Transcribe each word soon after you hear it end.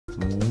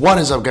What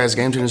is up, guys?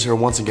 Game Changers here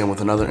once again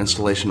with another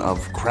installation of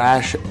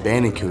Crash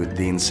Bandicoot,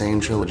 the Sane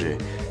Trilogy.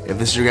 If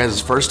this is your guys'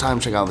 first time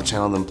checking out the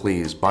channel, then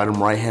please,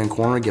 bottom right hand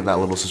corner, give that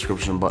little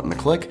subscription button a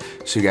click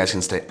so you guys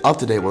can stay up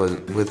to date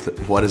with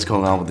what is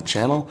going on with the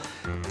channel.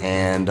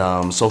 And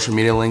social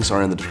media links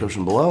are in the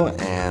description below.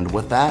 And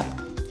with that,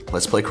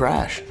 let's play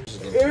Crash.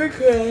 Air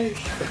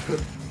Crash!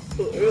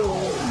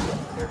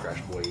 Air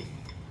Crash, boy.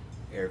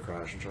 Air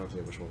Crash. I'm trying to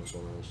think which one this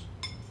one is.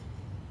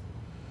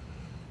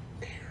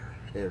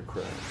 Air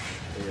Crash.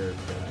 Air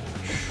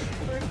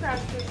Crash. Air Crash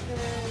Kitchen.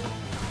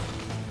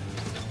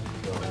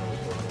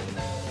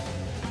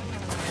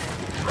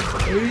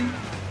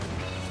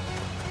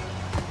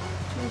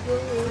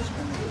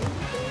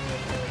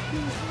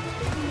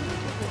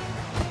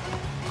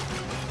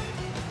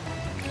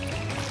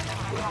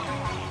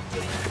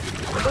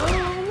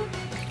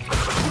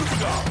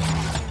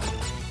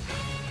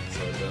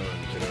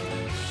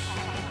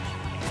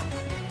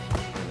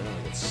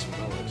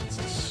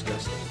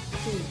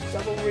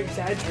 Double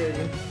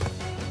exaggerated.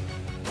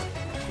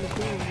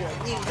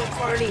 You kept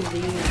farting the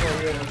unicorn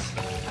once.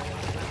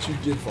 You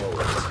did fall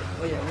once.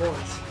 Oh yeah,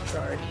 once.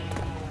 Sorry.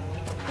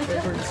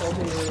 For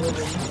insulting your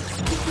religion.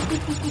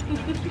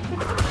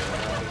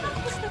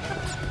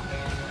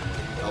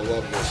 I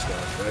love this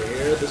stuff right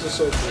here. This is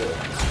so cool.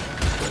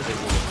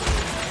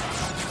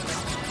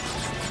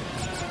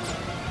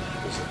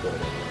 This is cool.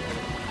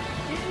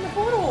 Get in the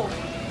portal!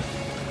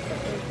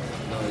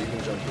 No, you can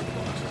jump through the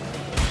boxes.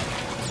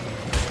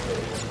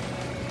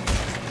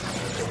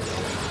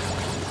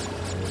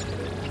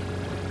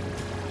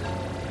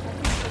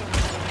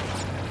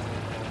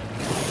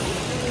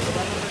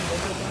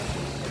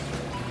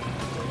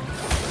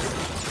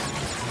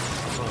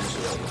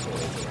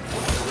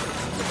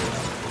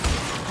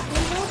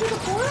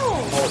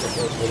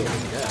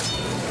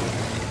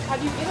 How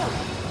do you get them?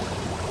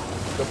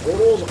 The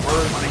portals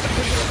aren't like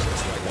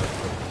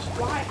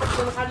why?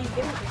 So how do you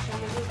get them? Can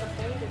you use the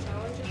thing to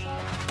challenge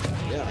yourself?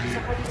 yeah. So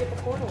how do you get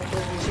the portal?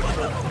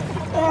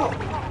 Oh!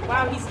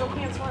 Wow, he still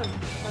can't swim.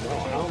 No,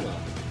 hell no.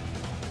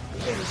 He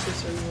can just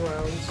swim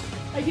rounds.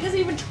 Like, he doesn't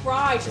even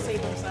try to save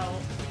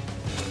himself.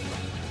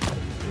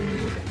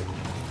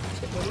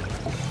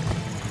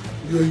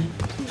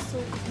 He's so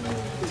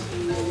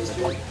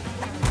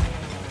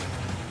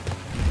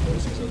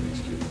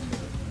cute.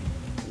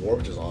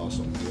 Warped is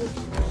awesome. Warped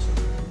is awesome.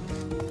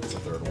 It's the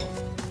third one.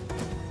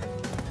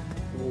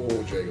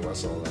 Oh, Jacob, I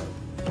saw that.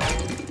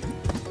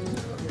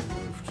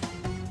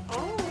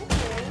 Oh,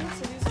 okay.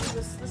 So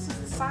this is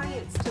the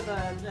science to the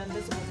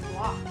invisible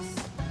blocks.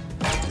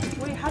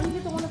 Wait, how do you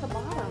get the one at the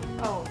bottom?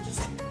 Oh,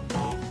 just...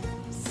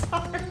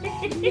 Sorry.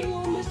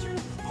 Hello, mister.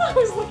 I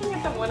was looking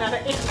at the 1 out of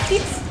 8. Oh,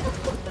 jeez.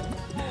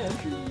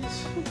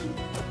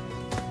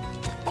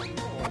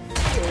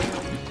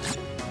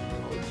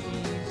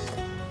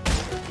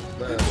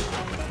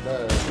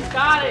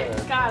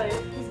 Got it.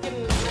 He's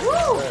getting.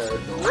 Woo!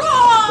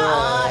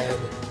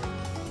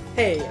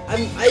 Hey,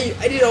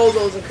 I did all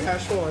those in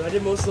Crash 1. I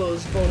did most of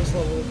those bonus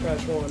levels in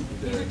Crash 1.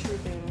 These are true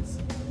things.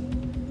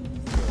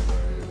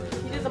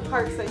 He did the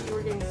parts that you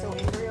were getting so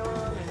angry on,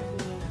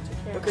 and he took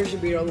care of. Okay,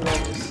 should beat all the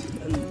levels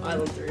in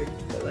Island 3,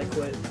 but I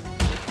quit.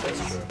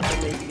 That's true.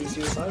 It made me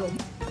suicidal.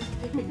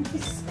 It made me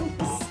suicidal.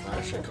 I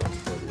actually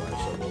contemplated life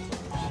several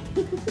times.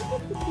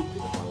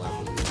 My life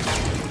was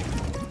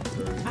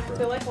very I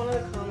feel like one of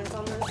the comments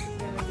on this is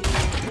going to be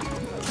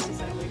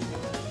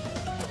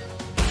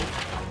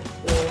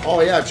oh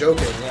yeah,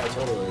 joking. Yeah,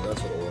 totally.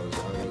 That's what it was.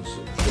 I was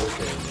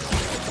joking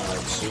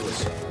about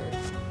suicide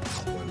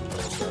when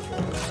most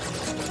definitely.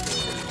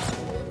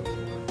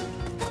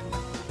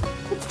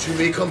 To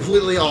be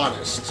completely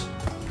honest,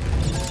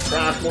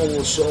 Crash 1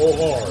 was so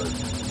hard.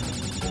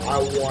 I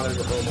wanted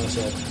to throw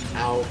myself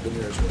out the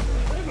nearest window.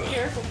 Be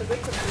careful, because they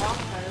could block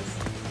us.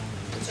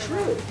 It's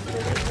true.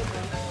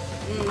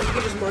 You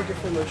can just mark it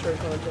for mature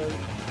content.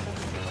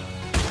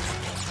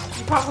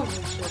 You probably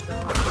should.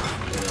 All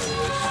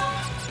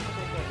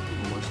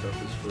my stuff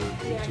is for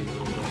 18 and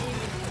older.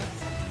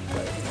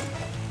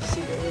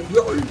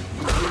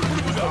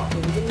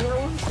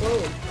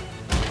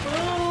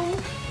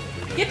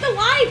 Get the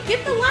life!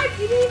 Get the life!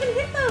 You didn't even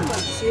hit them!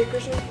 See it,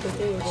 Christian? The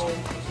thing was going.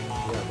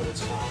 Yeah, but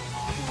it's not.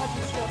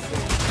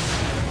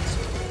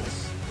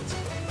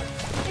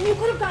 And you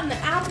could have gotten the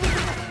apple.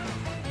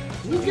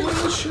 Who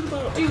gives a shit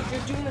about? Dude,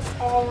 you're doing this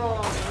all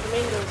wrong. The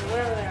mangoes or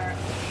whatever they are.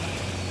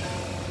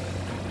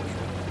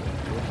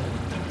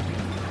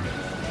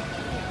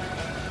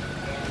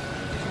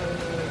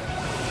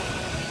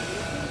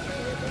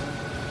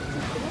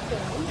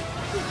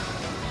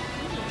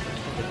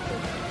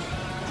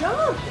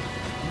 Jump!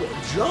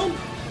 Jump!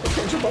 I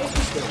can't jump off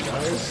this thing,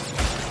 guys.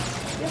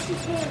 Yes, you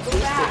can. Go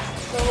back.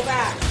 Go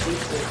back.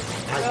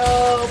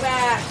 Go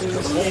back. Do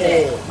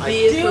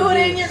it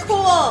in your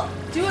cool.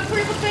 Do it for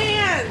the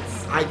fans.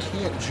 I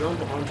can't jump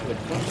onto the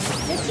button.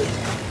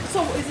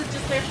 So is it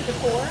just there for the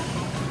core?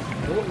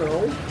 I don't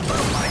know.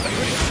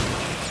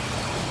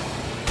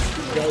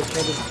 You guys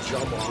can't just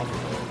jump off of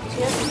it.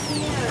 Yes, you can.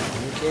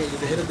 You can't. You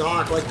can hit a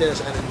dock like this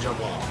and then jump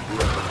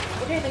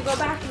off. Okay, then go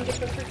back and get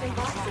the freaking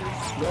boxes.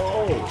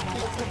 No.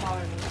 That's not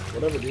bothering me.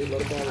 Whatever, dude.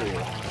 Let it bother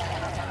you.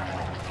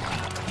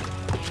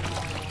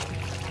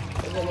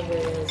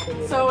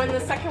 So in the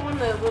second one,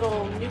 the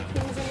little nuke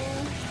things in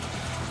there.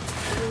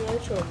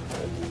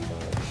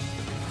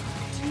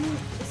 Dude,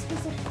 this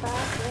was a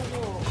fast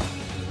level.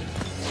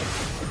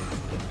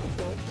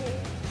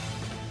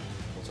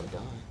 Once I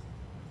die.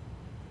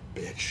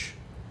 Bitch.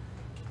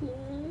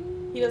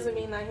 He doesn't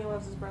mean that he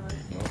loves his brother.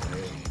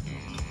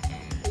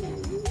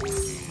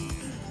 Okay.